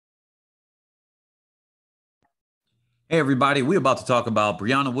Hey, everybody, we're about to talk about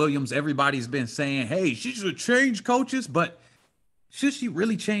Briana Williams. Everybody's been saying, hey, she should change coaches, but should she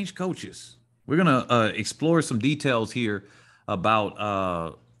really change coaches? We're going to explore some details here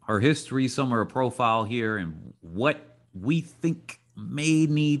about her history, some of her profile here, and what we think may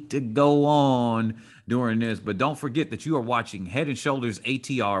need to go on during this. But don't forget that you are watching Head and Shoulders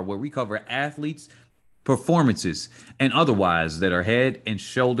ATR, where we cover athletes, performances, and otherwise that are head and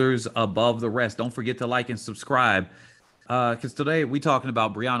shoulders above the rest. Don't forget to like and subscribe because today we're talking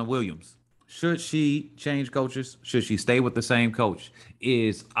about Briana Williams. Should she change coaches? Should she stay with the same coach?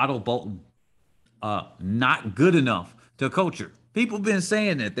 Is Ato Boldon not good enough to coach her? People been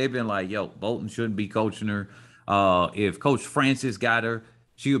saying that. They've been like, yo, Bolton shouldn't be coaching her. If Coach Francis got her,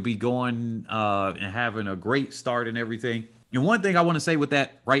 she would be going and having a great start and everything. And one thing I want to say with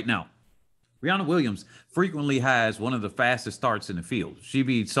that right now, Briana Williams frequently has one of the fastest starts in the field. She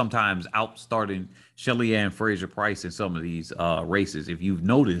be sometimes out starting Shelly-Ann Fraser-Pryce in some of these races. If you've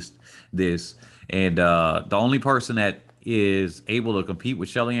noticed this, and the only person that is able to compete with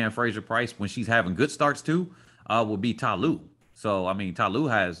Shelly-Ann Fraser-Pryce when she's having good starts too will be Ta Lou. So I mean, Ta Lou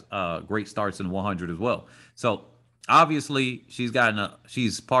has great starts in 100 as well. So obviously she's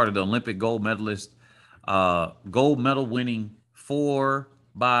part of the Olympic gold medal winning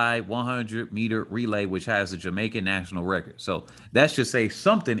 4x100 meter relay, which has the Jamaican national record. So that should say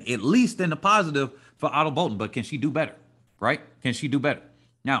something, at least in the positive, for Ato Boldon. But can she do better? Right? Can she do better?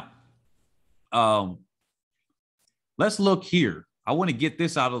 Now, um, let's look here. I want to get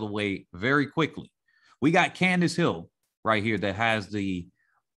this out of the way very quickly. We got Candace Hill right here that has the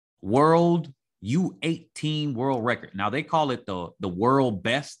world U18 world record. Now they call it the world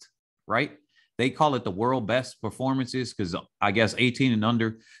best, right? They call it the world best performances because I guess 18 and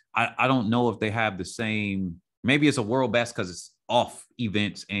under. I don't know if they have the same. Maybe it's a world best because it's off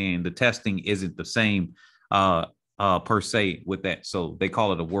events and the testing isn't the same per se with that. So they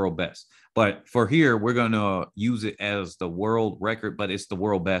call it a world best. But for here, we're going to use it as the world record, but it's the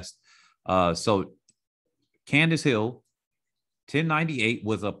world best. So Candace Hill, 1098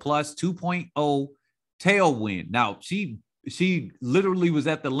 with a plus 2.0 tailwind. Now, she literally was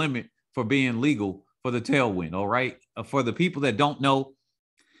at the limit for being legal for the tailwind, all right? For the people that don't know,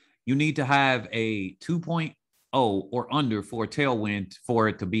 you need to have a 2.0 or under for a tailwind for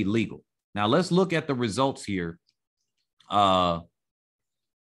it to be legal. Now, let's look at the results here. Where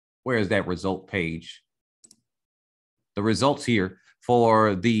is that result page? The results here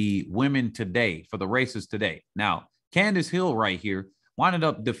for the women today, for the races today. Now, Candace Hill right here wound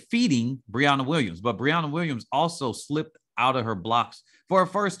up defeating Briana Williams, but Briana Williams also slipped out of her blocks for her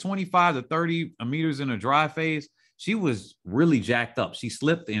first 25 to 30 meters in a dry phase. She was really jacked up. She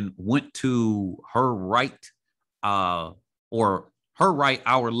slipped and went to her right, or her right,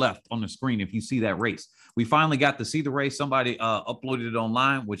 our left on the screen. If you see that race, we finally got to see the race. Somebody uploaded it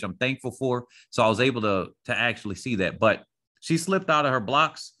online, which I'm thankful for. So I was able to actually see that, but she slipped out of her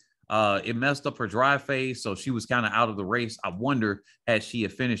blocks. It messed up her drive phase, so she was kind of out of the race. I wonder had she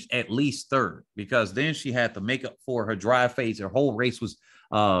had finished at least third, because then she had to make up for her drive phase. Her whole race was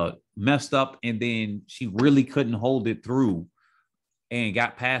messed up, and then she really couldn't hold it through and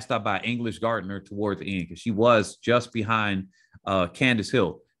got passed up by English Gardner toward the end because she was just behind Candace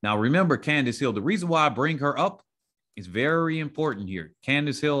Hill. Now, remember Candace Hill. The reason why I bring her up is very important here.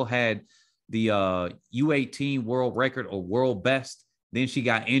 Candace Hill had the U18 world record or world best. Then she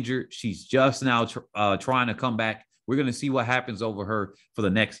got injured. She's just now trying to come back. We're going to see what happens over her for the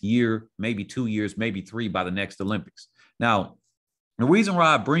next year, maybe 2 years, maybe 3 by the next Olympics. Now, the reason why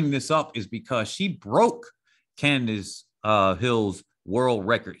I bring this up is because she broke Candace Hill's world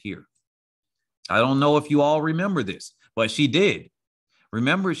record here. I don't know if you all remember this, but she did.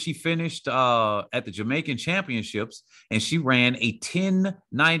 Remember, she finished at the Jamaican Championships and she ran a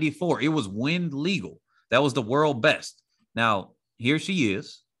 1094. It was wind legal. That was the world best. Now, here she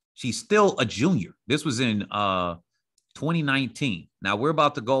is. She's still a junior. This was in 2019. Now, we're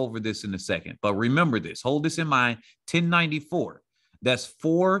about to go over this in a second, but remember this. Hold this in mind. 1094. That's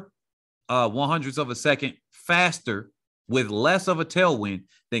 4 100ths of a second faster with less of a tailwind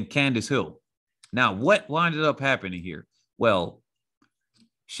than Candace Hill. Now, what ended up happening here? Well,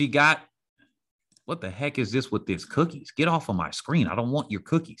 she got, what the heck is this with these cookies? Get off of my screen. I don't want your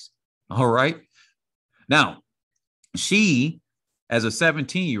cookies. All right. Now, she, as a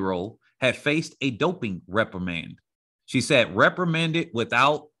 17-year-old, had faced a doping reprimand. She said reprimanded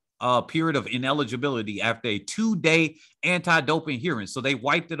without a period of ineligibility after a 2-day anti-doping hearing. So they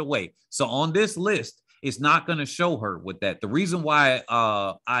wiped it away. So on this list, it's not going to show her with that. The reason why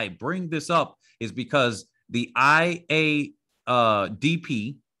I bring this up is because the IADP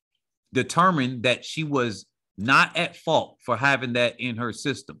determined that she was not at fault for having that in her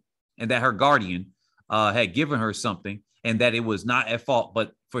system, and that her guardian had given her something, and that it was not at fault.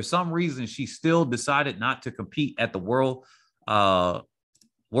 But for some reason, she still decided not to compete at the world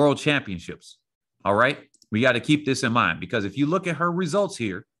championships. All right. We got to keep this in mind, because if you look at her results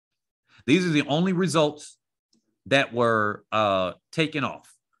here, these are the only results that were taken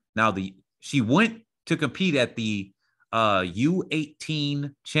off. Now, she went to compete at the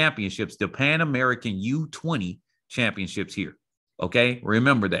U18 championships, the Pan American U20 championships here. Okay.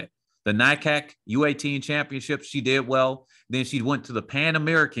 Remember that. The NICAC U18 championships, she did well. Then she went to the Pan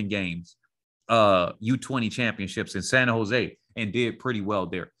American Games U20 championships in San Jose and did pretty well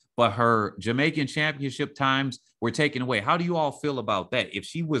there. But her Jamaican championship times were taken away. How do you all feel about that? If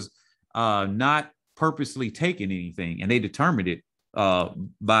she was not purposely taking anything, and they determined it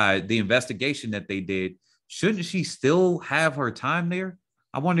by the investigation that they did, shouldn't she still have her time there?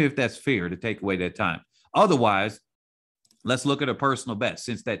 I wonder if that's fair to take away that time. Otherwise, let's look at her personal best.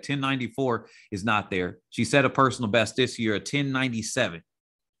 Since that 1094 is not there, she set a personal best this year, a 1097,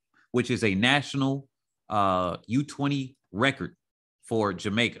 which is a national U20 record for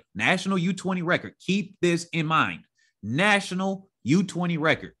Jamaica. National U20 record. Keep this in mind. National U20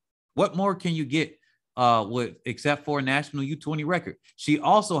 record. What more can you get except for a national U20 record? She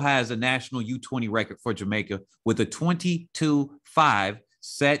also has a national U20 record for Jamaica with a 22-5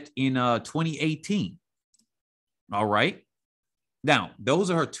 set in 2018. All right. Now, those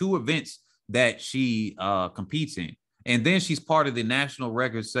are her two events that she competes in. And then she's part of the national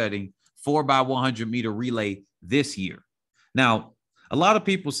record setting 4x100 meter relay this year. Now, a lot of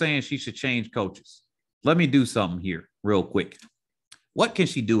people saying she should change coaches. Let me do something here real quick. What can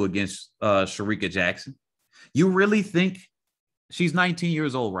she do against Shericka Jackson? You really think she's 19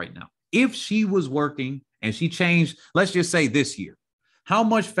 years old right now? If she was working and she changed, let's just say this year, how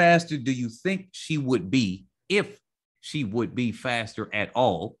much faster do you think she would be, if she would be faster at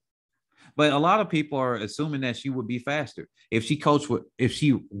all? But a lot of people are assuming that she would be faster if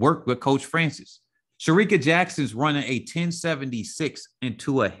she worked with Coach Francis. Shericka Jackson's running a 1076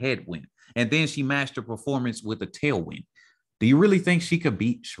 into a headwind, and then she matched her performance with a tailwind. Do you really think she could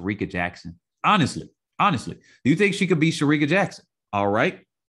beat Shericka Jackson? Honestly, do you think she could beat Shericka Jackson? All right.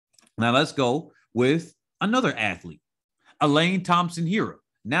 Now let's go with another athlete, Elaine Thompson-Herah.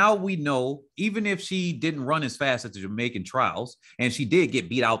 Now we know, even if she didn't run as fast at the Jamaican trials, and she did get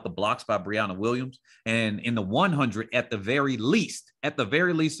beat out the blocks by Briana Williams, and in the 100 at the very least in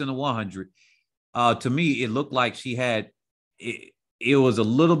the 100, to me, it looked like she had, it was a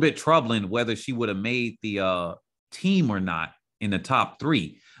little bit troubling whether she would have made the team or not in the top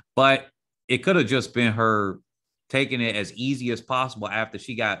 3. But it could have just been her taking it as easy as possible. After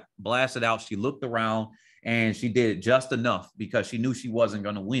she got blasted out, she looked around and she did just enough because she knew she wasn't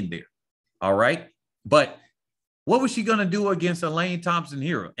going to win there. All right. But what was she going to do against Elaine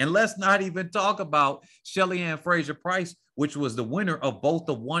Thompson-Herah? And let's not even talk about Shelly-Ann Fraser-Pryce, which was the winner of both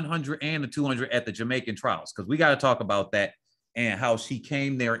the 100 and the 200 at the Jamaican trials, because we got to talk about that and how she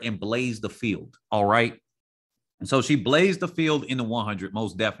came there and blazed the field. All right. And so she blazed the field in the 100,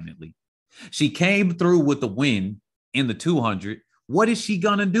 most definitely. She came through with the win in the 200. What is she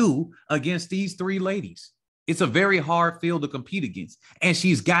going to do against these 3 ladies? It's a very hard field to compete against. And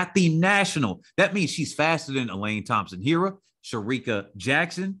she's got the national. That means she's faster than Elaine Thompson-Herah, Shericka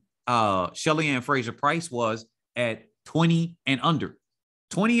Jackson. Shelly-Ann Fraser-Pryce was at 20 and under.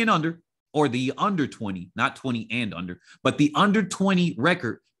 20 and under, or the under 20, not 20 and under, but the under 20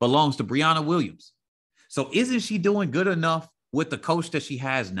 record belongs to Briana Williams. So isn't she doing good enough with the coach that she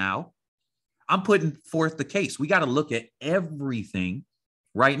has now? I'm putting forth the case. We got to look at everything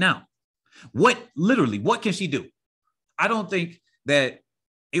right now. What can she do? I don't think that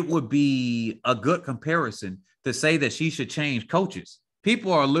it would be a good comparison to say that she should change coaches.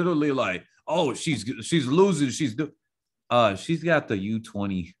 People are literally like, oh, she's losing. She's got the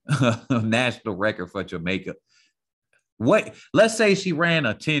U20 national record for Jamaica. Let's say she ran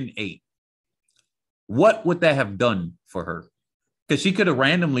a 10.8. What would that have done for her? Because she could have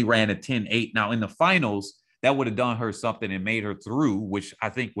randomly ran a 10.8. Now, in the finals, that would have done her something and made her through, which I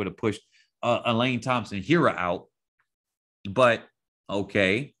think would have pushed Elaine Thompson-Herah out. But,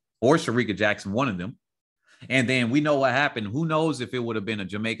 okay. Or Shericka Jackson, one of them. And then we know what happened. Who knows if it would have been a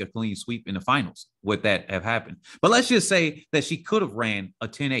Jamaica clean sweep in the finals? Would that have happened? But let's just say that she could have ran a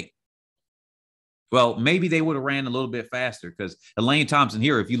 10.8. Well, maybe they would have ran a little bit faster, because Elaine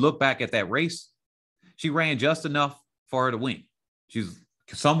Thompson-Herah, if you look back at that race, she ran just enough for her to win. She's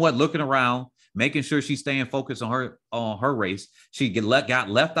somewhat looking around, making sure she's staying focused on her race. She got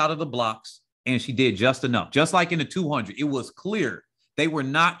left out of the blocks, and she did just enough. Just like in the 200, it was clear They were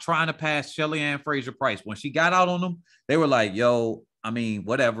not trying to pass Shelly-Ann Fraser-Pryce. When she got out on them, they were like, yo, I mean,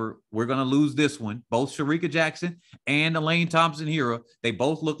 whatever. We're going to lose this one. Both Shericka Jackson and Elaine Thompson-Herah, they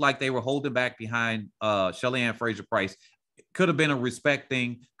both looked like they were holding back behind Shelly-Ann Fraser-Pryce. Could have been a respect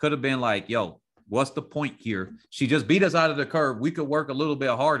thing. Could have been like, yo, what's the point here? She just beat us out of the curve. We could work a little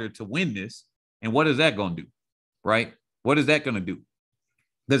bit harder to win this. And what is that going to do? Right? What is that going to do?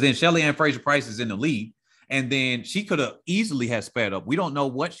 Because then Shelly-Ann Fraser-Pryce is in the lead. And then she could have easily have sped up. We don't know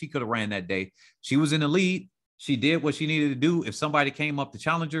what she could have ran that day. She was in the lead. She did what she needed to do. If somebody came up to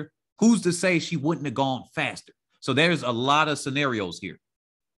challenge her, who's to say she wouldn't have gone faster? So there's a lot of scenarios here.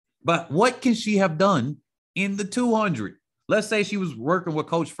 But what can she have done in the 200? Let's say she was working with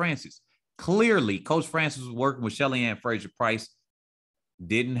Coach Francis. Clearly, Coach Francis was working with Shelly-Ann Fraser-Pryce.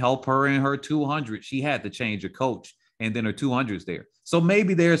 Didn't help her in her 200. She had to change a coach. And then her 200s there. So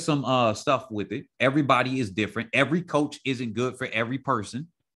maybe there's some stuff with it. Everybody is different. Every coach isn't good for every person.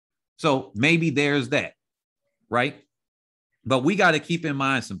 So maybe there's that, right? But we got to keep in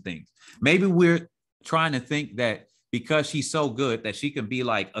mind some things. Maybe we're trying to think that because she's so good that she can be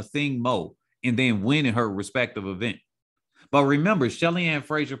like a thing Mo and then win in her respective event. But remember, Shelly-Ann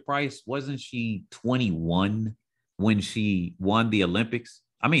Fraser-Pryce, wasn't she 21 when she won the Olympics?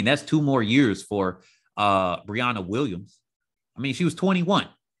 I mean, that's 2 more years for Briana Williams. I mean, she was 21.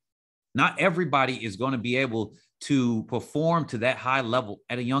 Not everybody is going to be able to perform to that high level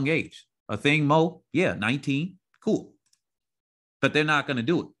at a young age. A thing Mo, yeah, 19, cool. But they're not going to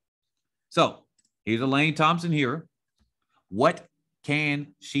do it. So here's Elaine Thompson-Herah. What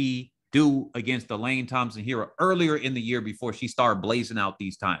can she do against Elaine Thompson-Herah earlier in the year before she started blazing out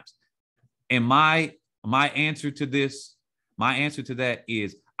these times? And my answer to this, my answer to that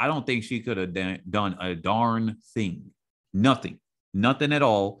is, I don't think she could have done a darn thing. Nothing at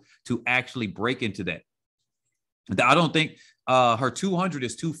all to actually break into that. I don't think her 200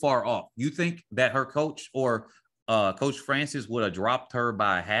 is too far off. You think that her coach or Coach Francis would have dropped her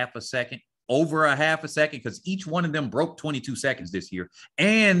by a half a second, over a half a second, because each one of them broke 22 seconds this year.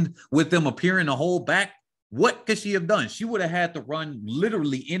 And with them appearing to hold back, what could she have done? She would have had to run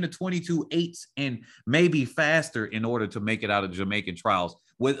literally in the 22.8s and maybe faster in order to make it out of Jamaican trials,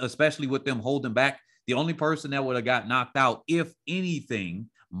 especially with them holding back. The only person that would have got knocked out, if anything,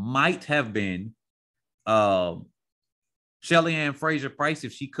 might have been Shelly-Ann Fraser-Pryce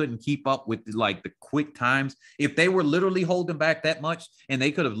if she couldn't keep up with the quick times. If they were literally holding back that much and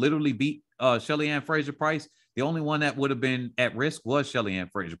they could have literally beat Shelly-Ann Fraser-Pryce, the only one that would have been at risk was Shelly-Ann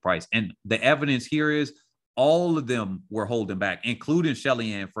Fraser-Pryce. And the evidence here is all of them were holding back, including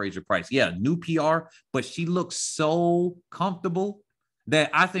Shelly-Ann Fraser-Pryce. Yeah, new PR, but she looks so comfortable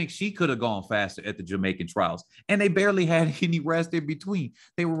that I think she could have gone faster at the Jamaican trials. And they barely had any rest in between.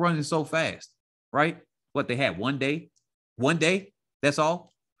 They were running so fast, right? What they had, one day, that's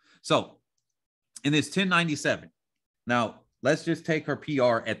all. So in this 1097, now let's just take her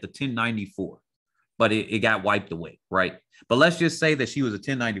PR at the 1094, but it got wiped away, right? But let's just say that she was a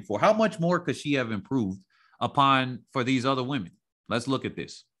 1094. How much more could she have improved upon for these other women? Let's look at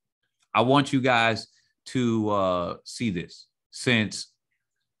this. I want you guys to see this, since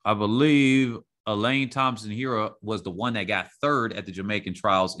I believe Elaine Thompson-Herah was the one that got third at the Jamaican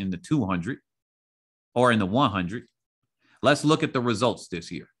trials in the 200 or in the 100. Let's look at the results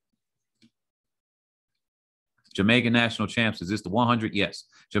this year. Jamaican national champs. Is this the 100? Yes.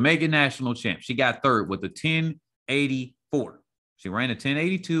 Jamaican national champ. She got third with the 1084. She ran a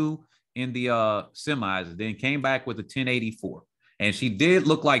 1082 in the semis and then came back with a 1084. And she did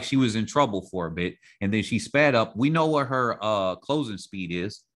look like she was in trouble for a bit. And then she sped up. We know what her closing speed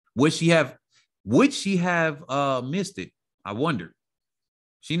is. Would she have missed it? I wonder.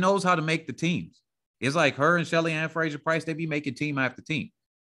 She knows how to make the teams. It's like her and Shelly-Ann Fraser-Pryce, they be making team after team.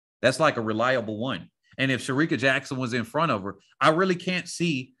 That's like a reliable one. And if Shericka Jackson was in front of her, I really can't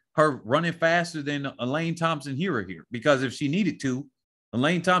see her running faster than Elaine Thompson-Herah here, because if she needed to,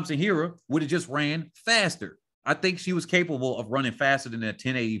 Elaine Thompson-Herah would have just ran faster. I think she was capable of running faster than that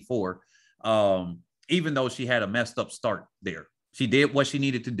 1084, even though she had a messed up start there. She did what she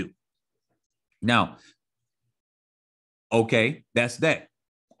needed to do. Now, okay, that's that.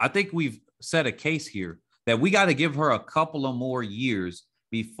 I think we've set a case here that we got to give her a couple of more years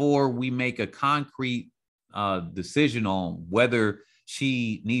before we make a concrete decision on whether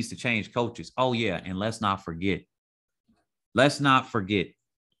she needs to change coaches. Oh, yeah, and let's not forget,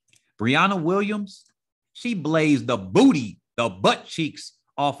 Briana Williams, she blazed the butt cheeks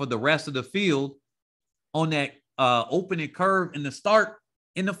off of the rest of the field on that opening curve in the start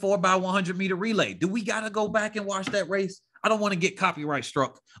in the 4x100 meter relay. Do we got to go back and watch that race? I don't want to get copyright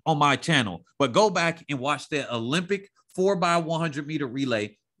struck on my channel, but go back and watch that Olympic 4x100 meter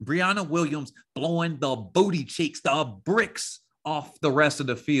relay. Briana Williams blowing the booty cheeks, the bricks off the rest of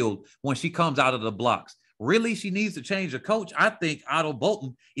the field when she comes out of the blocks. Really, she needs to change her coach. I think Ato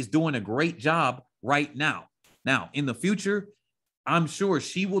Boldon is doing a great job right now. Now, in the future, I'm sure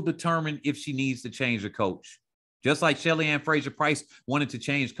she will determine if she needs to change the coach. Just like Shelly-Ann Fraser-Pryce wanted to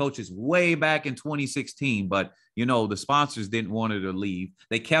change coaches way back in 2016, but, you know, the sponsors didn't want her to leave.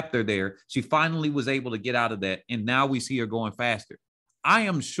 They kept her there. She finally was able to get out of that, and now we see her going faster. I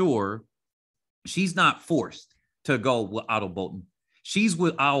am sure she's not forced to go with Ato Boldon. She's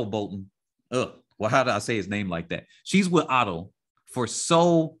with Ato Boldon. Well, how did I say his name like that? She's with Ato for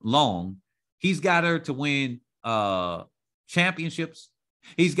so long. He's got her to win championships.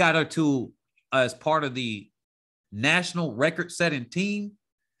 He's got her to, as part of the national record-setting team.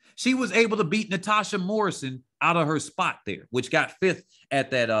 She was able to beat Natasha Morrison out of her spot there, which got 5th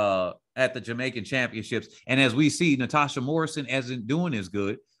at that at the Jamaican championships. And as we see, Natasha Morrison isn't doing as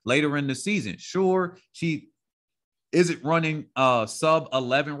good later in the season. Sure, she isn't running sub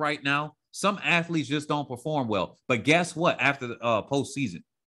 11 right now. Some athletes just don't perform well. But guess what? After the postseason.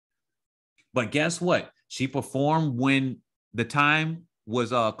 But guess what? She performed when the time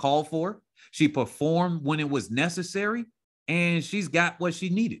was called for. She performed when it was necessary. And she's got what she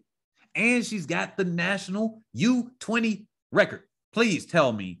needed. And she's got the national U20 record. Please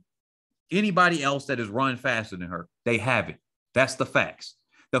tell me anybody else that has run faster than her. They haven't. That's the facts.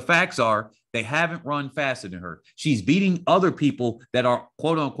 The facts are they haven't run faster than her. She's beating other people that are,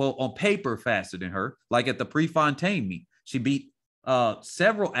 quote unquote, on paper faster than her, like at the Prefontaine meet. She beat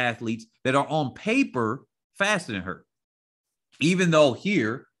several athletes that are on paper faster than her. Even though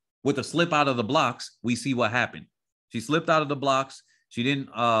here, with a slip out of the blocks, we see what happened. She slipped out of the blocks. She didn't,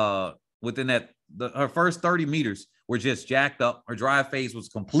 within that, her first 30 meters were just jacked up. Her drive phase was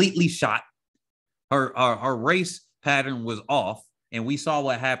completely shot. Her race pattern was off. And we saw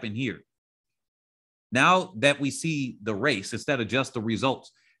what happened here. Now that we see the race instead of just the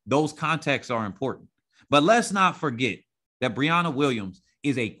results, those contexts are important. But let's not forget that Briana Williams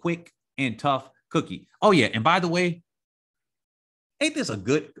is a quick and tough cookie. Oh, yeah. And by the way, ain't this a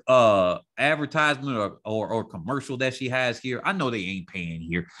good advertisement or commercial that she has here? I know they ain't paying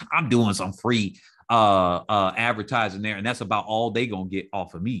here. I'm doing some free advertising there, and that's about all they gonna get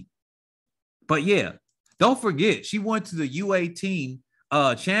off of me. But yeah, don't forget, she went to the U18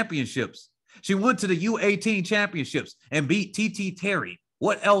 championships. She went to the U18 championships and beat TT Terry.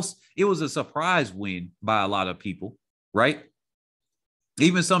 What else? It was a surprise win by a lot of people, right?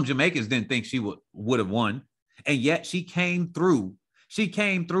 Even some Jamaicans didn't think she would have won, and yet she came through. She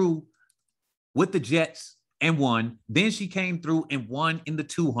came through with the Jets and won. Then she came through and won in the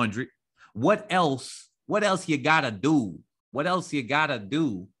 200. What else? What else you gotta do? What else you gotta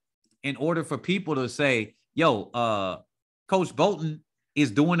do in order for people to say, yo, Coach Boldon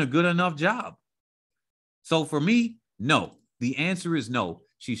is doing a good enough job? So for me, no. The answer is no.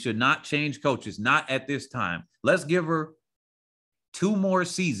 She should not change coaches, not at this time. Let's give her 2 more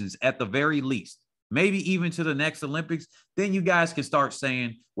seasons at the very least, maybe even to the next Olympics. Then you guys can start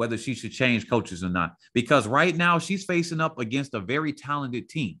saying whether she should change coaches or not. Because right now she's facing up against a very talented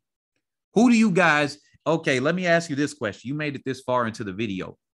team. Who do you guys, okay, let me ask you this question. You made it this far into the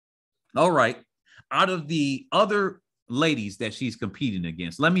video. All right. Out of the other ladies that she's competing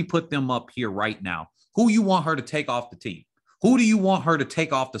against, let me put them up here right now. Who you want her to take off the team? Who do you want her to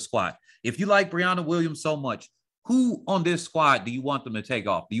take off the squad? If you like Briana Williams so much, who on this squad do you want them to take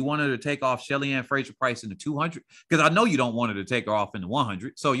off? Do you want her to take off Shelly-Ann Fraser-Pryce in the 200? Because I know you don't want her to take her off in the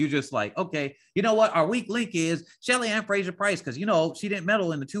 100. So you're just like, okay, you know what? Our weak link is Shelly-Ann Fraser-Pryce because, you know, she didn't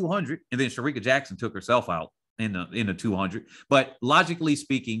medal in the 200. And then Shericka Jackson took herself out in the 200. But logically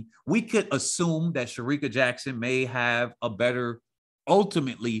speaking, we could assume that Shericka Jackson may have a better,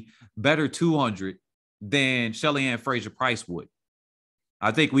 ultimately better 200 than Shelly-Ann Fraser-Pryce would.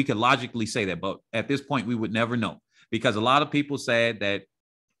 I think we could logically say that, but at this point, we would never know because a lot of people said that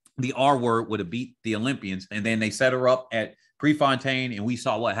the R word would have beat the Olympians, and then they set her up at Prefontaine, and we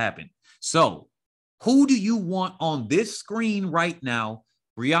saw what happened. So who do you want on this screen right now?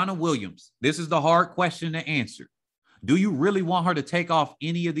 Briana Williams. This is the hard question to answer. Do you really want her to take off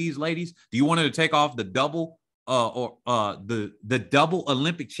any of these ladies? Do you want her to take off the double the double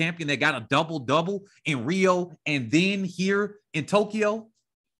Olympic champion that got a double in Rio and then here in Tokyo?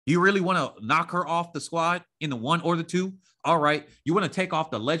 You really want to knock her off the squad in the 1 or the 2? All right. You want to take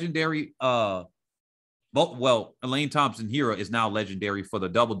off the legendary, Elaine Thompson-Herah is now legendary for the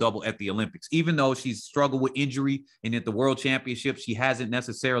double at the Olympics. Even though she's struggled with injury and at the World Championships, she hasn't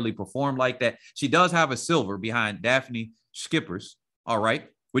necessarily performed like that. She does have a silver behind Daphne Schippers, all right,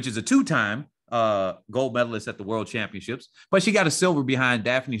 which is a 2-time gold medalist at the World Championships, but she got a silver behind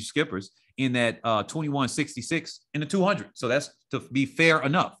Daphne Skippers in that 21.66 in the 200. So that's to be fair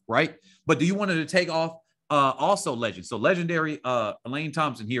enough, right? But do you want her to take off also legend? So legendary Elaine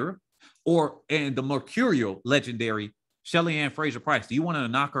Thompson-Herah and the mercurial legendary Shelly-Ann Fraser-Pryce. Do you want to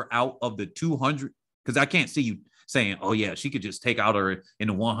knock her out of the 200? Because I can't see you saying, oh, yeah, she could just take out her in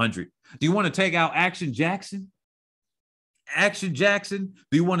the 100. Do you want to take out Action Jackson? Action Jackson?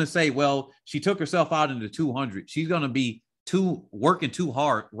 Do you want to say, well, she took herself out in the 200. She's going to be working too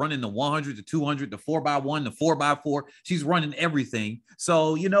hard, running the 100, the 200, the 4x1, the 4x4. She's running everything.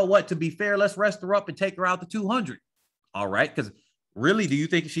 So you know what? To be fair, let's rest her up and take her out the 200. All right. Because really, do you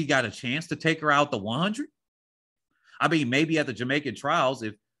think she got a chance to take her out the 100? I mean, maybe at the Jamaican trials,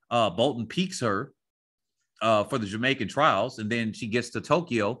 if Boldon peaks her for the Jamaican trials, and then she gets to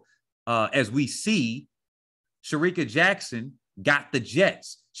Tokyo, as we see, Shericka Jackson got the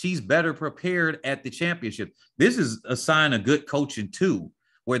jets. She's better prepared at the championship. This is a sign of good coaching too,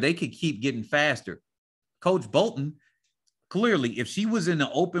 where they could keep getting faster. Coach Boldon, clearly, if she was in the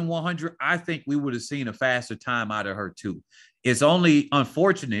open 100, I think we would have seen a faster time out of her too. It's only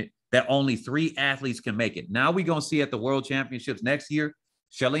unfortunate that only 3 athletes can make it. Now we're going to see at the World Championships next year,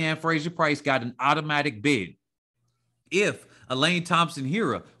 Shelly-Ann Fraser-Pryce got an automatic bid. If Elaine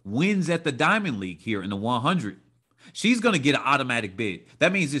Thompson-Herah wins at the Diamond League here in the 100, she's going to get an automatic bid.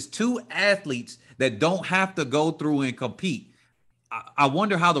 That means it's 2 athletes that don't have to go through and compete. I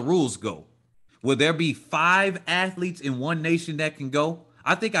wonder how the rules go. Will there be 5 athletes in one nation that can go?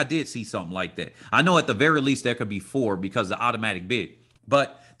 I think I did see something like that. I know at the very least there could be 4 because of the automatic bid.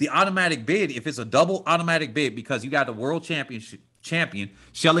 But the automatic bid, if it's a double automatic bid, because you got the world champion,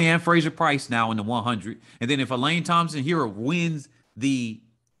 Shelly-Ann Fraser-Pryce now in the 100. And then if Elaine Thompson-Herah wins the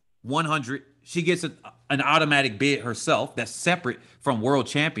 100, she gets an automatic bid herself that's separate from world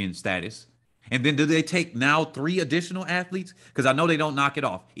champion status. And then do they take now 3 additional athletes? Because I know they don't knock it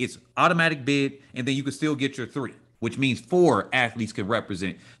off. It's automatic bid, and then you can still get your 3, which means 4 athletes can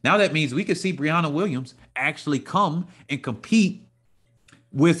represent. Now that means we could see Briana Williams actually come and compete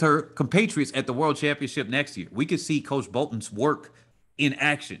with her compatriots at the World Championship next year. We could see Coach Boldon's work in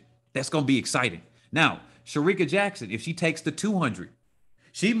action. That's going to be exciting. Now, Shericka Jackson, if she takes the 200,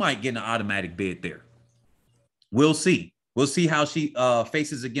 she might get an automatic bid there. We'll see. We'll see how she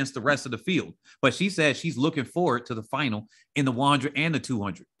faces against the rest of the field. But she says she's looking forward to the final in the 100 and the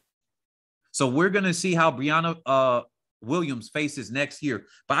 200. So we're going to see how Briana Williams faces next year.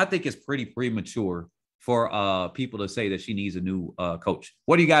 But I think it's pretty premature for people to say that she needs a new coach.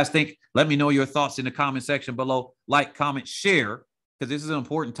 What do you guys think? Let me know your thoughts in the comment section below. Like, comment, share, because this is an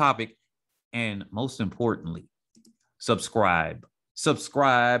important topic. And most importantly, subscribe.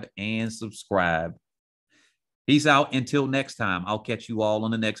 Subscribe and subscribe. Peace out. Until next time, I'll catch you all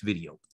on the next video.